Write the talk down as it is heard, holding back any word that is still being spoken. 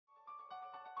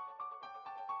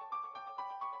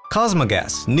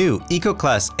Cosmogas' new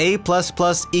EcoClass A++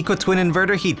 EcoTwin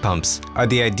inverter heat pumps are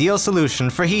the ideal solution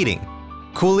for heating,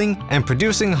 cooling, and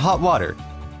producing hot water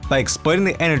by exploiting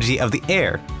the energy of the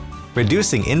air,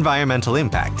 reducing environmental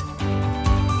impact.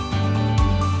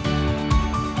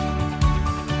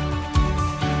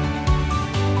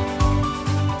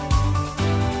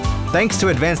 Thanks to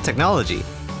advanced technology,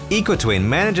 EcoTwin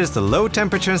manages the low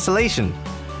temperature installation,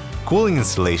 cooling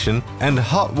installation, and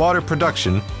hot water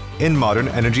production in modern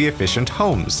energy-efficient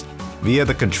homes via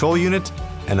the control unit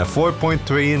and a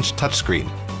 4.3-inch touchscreen,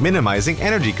 minimizing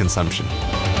energy consumption.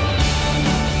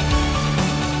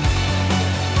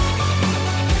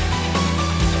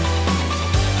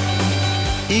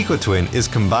 EcoTwin is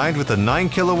combined with a 9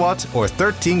 kilowatt or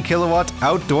 13 kilowatt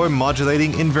outdoor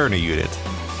modulating inverter unit.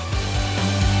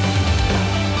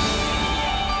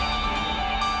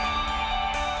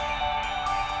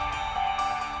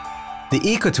 The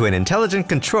EcoTwin Intelligent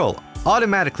Control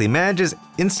automatically manages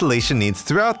installation needs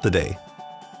throughout the day.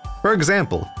 For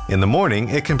example, in the morning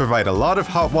it can provide a lot of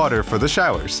hot water for the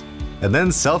showers, and then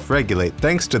self-regulate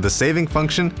thanks to the saving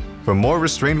function for more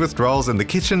restrained withdrawals in the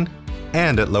kitchen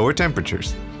and at lower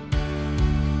temperatures.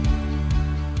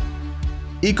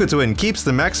 EcoTwin keeps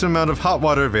the maximum amount of hot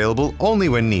water available only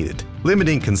when needed,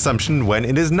 limiting consumption when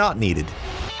it is not needed.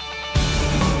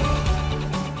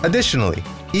 Additionally,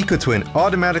 EcoTwin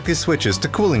automatically switches to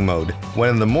cooling mode when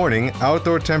in the morning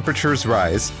outdoor temperatures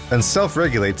rise and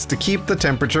self-regulates to keep the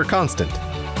temperature constant.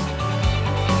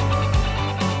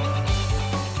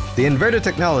 The inverter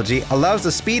technology allows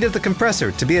the speed of the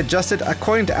compressor to be adjusted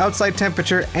according to outside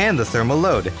temperature and the thermal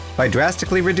load by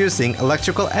drastically reducing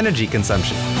electrical energy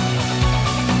consumption.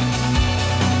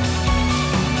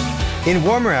 In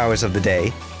warmer hours of the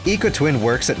day, EcoTwin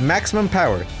works at maximum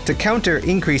power to counter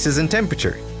increases in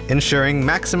temperature, ensuring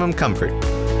maximum comfort.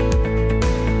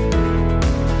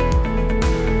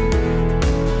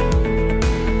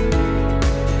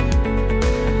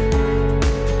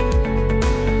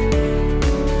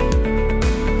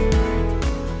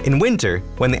 In winter,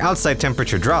 when the outside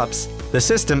temperature drops, the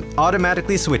system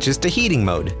automatically switches to heating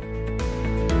mode.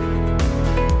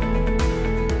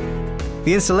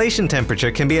 The installation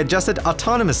temperature can be adjusted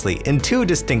autonomously in 2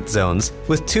 distinct zones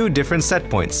with 2 different set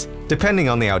points, depending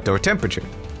on the outdoor temperature,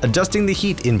 adjusting the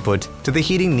heat input to the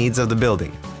heating needs of the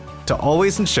building, to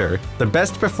always ensure the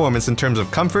best performance in terms of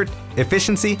comfort,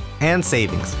 efficiency, and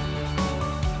savings.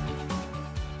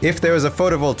 If there is a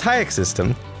photovoltaic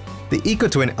system, the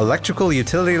EcoTwin electrical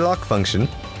utility lock function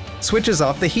switches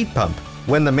off the heat pump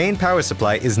when the main power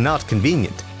supply is not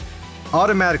convenient,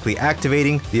 automatically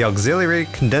activating the auxiliary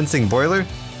condensing boiler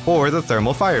or the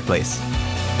thermal fireplace.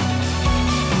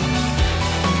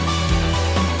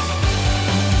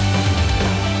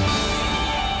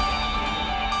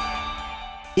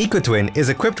 EcoTwin is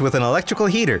equipped with an electrical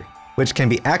heater, which can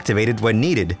be activated when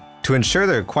needed to ensure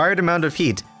the required amount of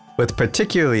heat with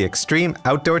particularly extreme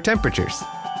outdoor temperatures.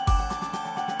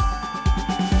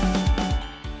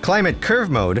 Climate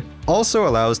curve mode also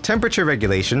allows temperature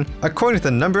regulation according to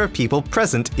the number of people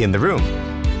present in the room.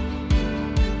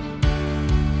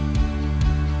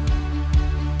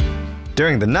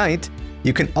 During the night,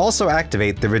 you can also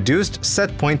activate the reduced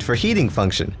set point for heating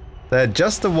function that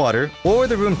adjusts the water or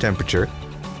the room temperature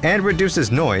and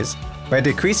reduces noise by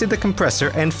decreasing the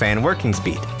compressor and fan working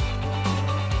speed.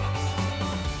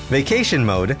 Vacation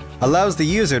mode allows the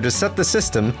user to set the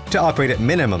system to operate at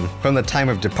minimum from the time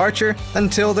of departure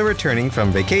until they're returning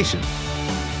from vacation.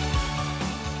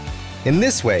 In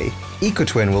this way,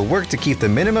 EcoTwin will work to keep the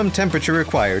minimum temperature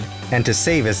required and to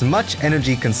save as much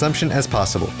energy consumption as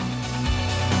possible.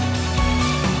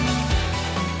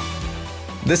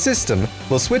 The system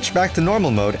will switch back to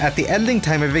normal mode at the ending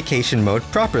time of vacation mode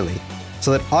properly,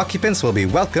 so that occupants will be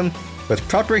welcome with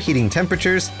proper heating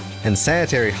temperatures and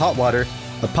sanitary hot water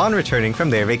upon returning from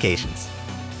their vacations.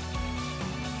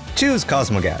 Choose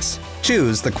Cosmogas.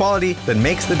 Choose the quality that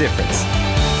makes the difference.